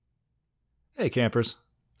Hey campers,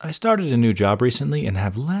 I started a new job recently and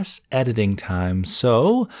have less editing time,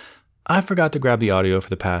 so I forgot to grab the audio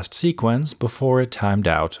for the past sequence before it timed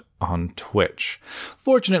out on Twitch.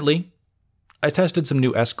 Fortunately, I tested some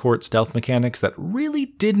new escort stealth mechanics that really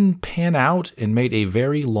didn't pan out and made a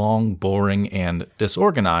very long, boring, and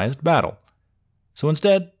disorganized battle. So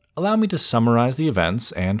instead, allow me to summarize the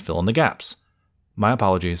events and fill in the gaps. My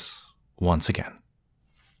apologies once again.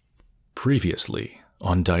 Previously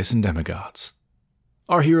on Dice and Demigods,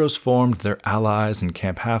 our heroes formed their allies in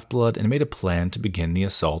Camp Half-Blood and made a plan to begin the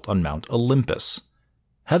assault on Mount Olympus.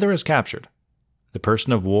 Heather is captured. The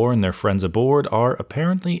person of war and their friends aboard are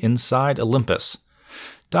apparently inside Olympus.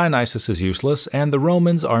 Dionysus is useless, and the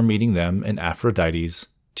Romans are meeting them in Aphrodite's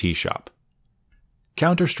tea shop.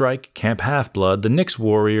 Counter-Strike, Camp Half-Blood, the Nyx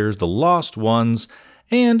Warriors, the Lost Ones,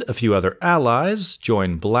 and a few other allies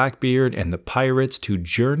join Blackbeard and the pirates to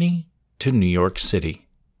journey to New York City.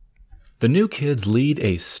 The new kids lead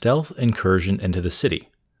a stealth incursion into the city,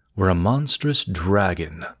 where a monstrous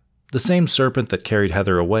dragon, the same serpent that carried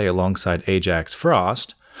Heather away alongside Ajax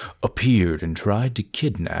Frost, appeared and tried to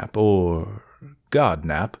kidnap, or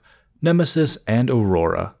godnap, Nemesis and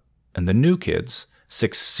Aurora, and the new kids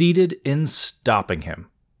succeeded in stopping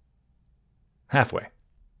him. Halfway,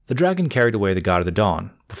 the dragon carried away the god of the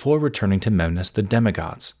dawn before returning to Memnus the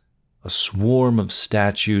demigods. A swarm of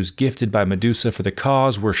statues gifted by Medusa for the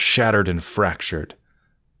cause were shattered and fractured.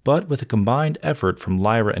 But with a combined effort from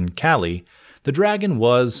Lyra and Callie, the dragon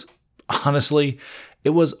was, honestly, it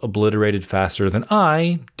was obliterated faster than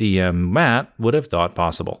I, DM Matt, would have thought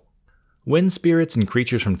possible. Wind spirits and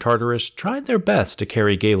creatures from Tartarus tried their best to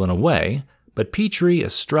carry Galen away, but Petrie,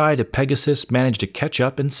 astride a Pegasus, managed to catch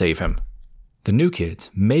up and save him. The new kids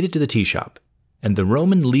made it to the tea shop, and the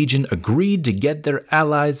Roman legion agreed to get their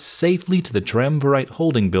allies safely to the Triumvirate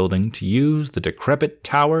holding building to use the decrepit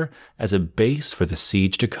tower as a base for the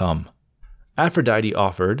siege to come. Aphrodite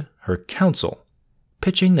offered her counsel,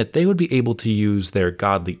 pitching that they would be able to use their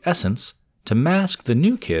godly essence to mask the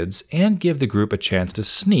new kids and give the group a chance to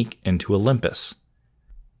sneak into Olympus,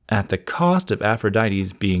 at the cost of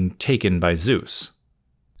Aphrodite's being taken by Zeus.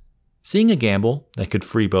 Seeing a gamble that could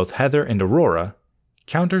free both Heather and Aurora,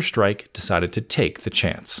 Counter-Strike decided to take the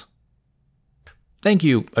chance. Thank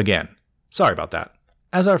you again. Sorry about that.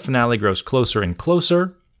 As our finale grows closer and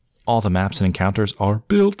closer, all the maps and encounters are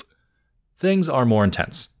built. Things are more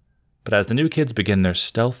intense. But as the new kids begin their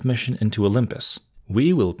stealth mission into Olympus,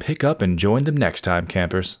 we will pick up and join them next time,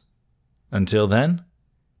 campers. Until then,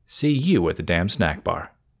 see you at the damn snack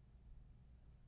bar.